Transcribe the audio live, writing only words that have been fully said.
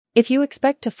If you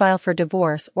expect to file for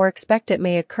divorce or expect it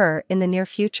may occur in the near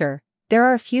future, there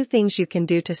are a few things you can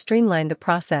do to streamline the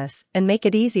process and make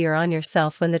it easier on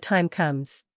yourself when the time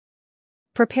comes.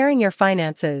 Preparing your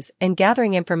finances and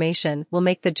gathering information will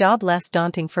make the job less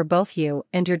daunting for both you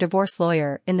and your divorce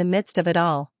lawyer in the midst of it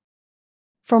all.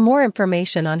 For more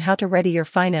information on how to ready your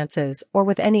finances or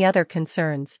with any other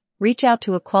concerns, reach out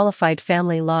to a qualified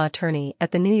family law attorney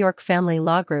at the New York Family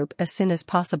Law Group as soon as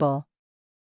possible.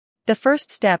 The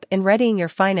first step in readying your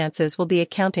finances will be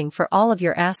accounting for all of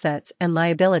your assets and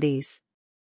liabilities.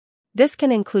 This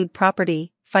can include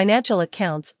property, financial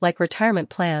accounts like retirement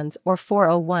plans or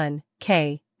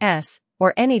 401(k)s,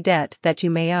 or any debt that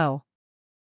you may owe.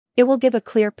 It will give a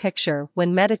clear picture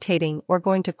when meditating or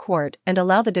going to court and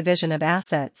allow the division of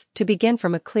assets to begin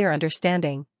from a clear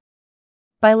understanding.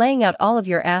 By laying out all of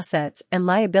your assets and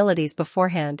liabilities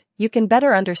beforehand, you can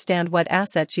better understand what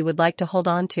assets you would like to hold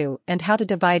on to and how to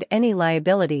divide any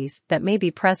liabilities that may be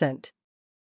present.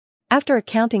 After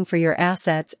accounting for your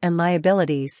assets and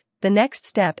liabilities, the next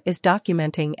step is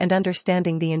documenting and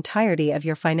understanding the entirety of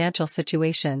your financial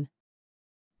situation.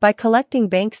 By collecting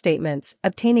bank statements,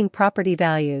 obtaining property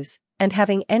values, and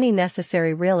having any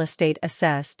necessary real estate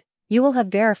assessed, you will have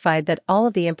verified that all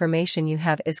of the information you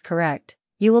have is correct.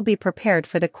 You will be prepared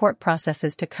for the court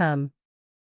processes to come.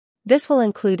 This will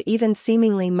include even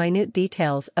seemingly minute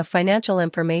details of financial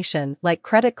information like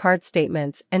credit card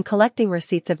statements and collecting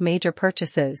receipts of major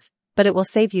purchases, but it will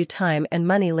save you time and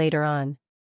money later on.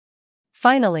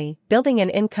 Finally, building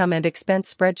an income and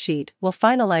expense spreadsheet will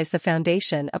finalize the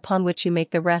foundation upon which you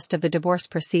make the rest of the divorce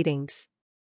proceedings.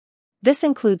 This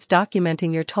includes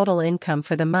documenting your total income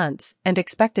for the months and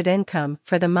expected income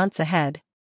for the months ahead.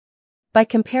 By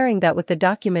comparing that with the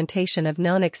documentation of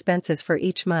known expenses for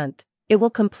each month, it will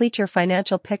complete your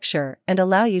financial picture and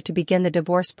allow you to begin the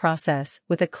divorce process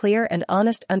with a clear and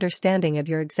honest understanding of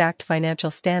your exact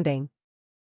financial standing.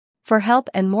 For help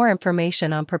and more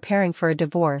information on preparing for a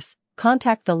divorce,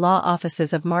 contact the law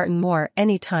offices of Martin Moore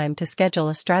anytime to schedule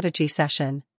a strategy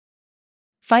session.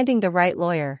 Finding the right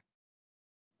lawyer.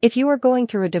 If you are going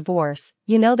through a divorce,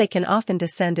 you know they can often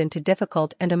descend into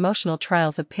difficult and emotional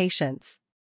trials of patience.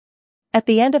 At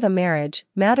the end of a marriage,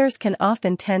 matters can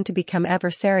often tend to become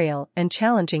adversarial and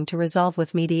challenging to resolve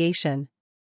with mediation.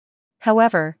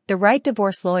 However, the right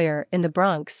divorce lawyer in the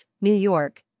Bronx, New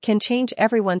York, can change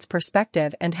everyone's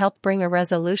perspective and help bring a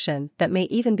resolution that may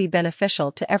even be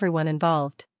beneficial to everyone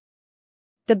involved.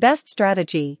 The best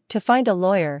strategy to find a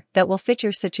lawyer that will fit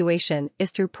your situation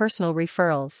is through personal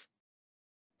referrals.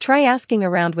 Try asking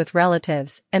around with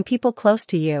relatives and people close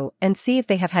to you and see if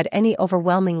they have had any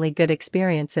overwhelmingly good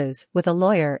experiences with a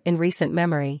lawyer in recent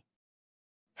memory.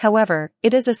 However,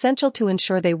 it is essential to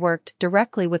ensure they worked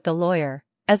directly with the lawyer,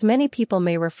 as many people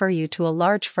may refer you to a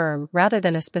large firm rather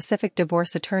than a specific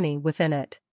divorce attorney within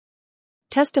it.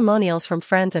 Testimonials from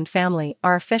friends and family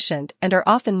are efficient and are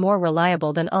often more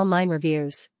reliable than online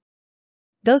reviews.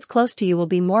 Those close to you will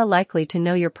be more likely to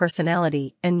know your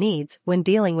personality and needs when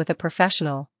dealing with a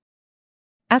professional.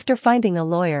 After finding a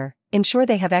lawyer, ensure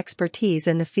they have expertise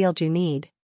in the field you need.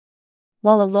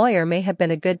 While a lawyer may have been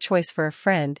a good choice for a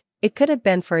friend, it could have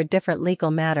been for a different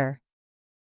legal matter.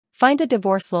 Find a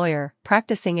divorce lawyer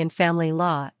practicing in family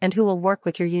law and who will work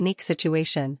with your unique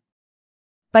situation.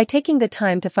 By taking the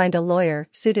time to find a lawyer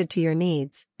suited to your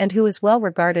needs and who is well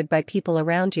regarded by people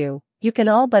around you, you can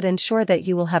all but ensure that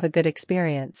you will have a good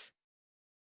experience.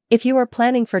 If you are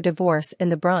planning for divorce in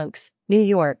the Bronx, New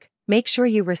York, make sure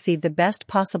you receive the best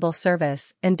possible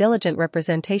service and diligent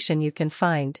representation you can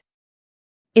find.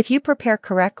 If you prepare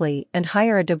correctly and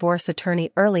hire a divorce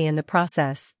attorney early in the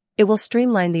process, it will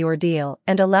streamline the ordeal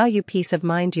and allow you peace of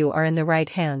mind you are in the right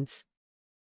hands.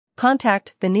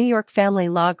 Contact the New York Family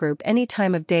Law Group any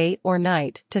time of day or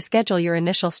night to schedule your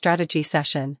initial strategy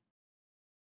session.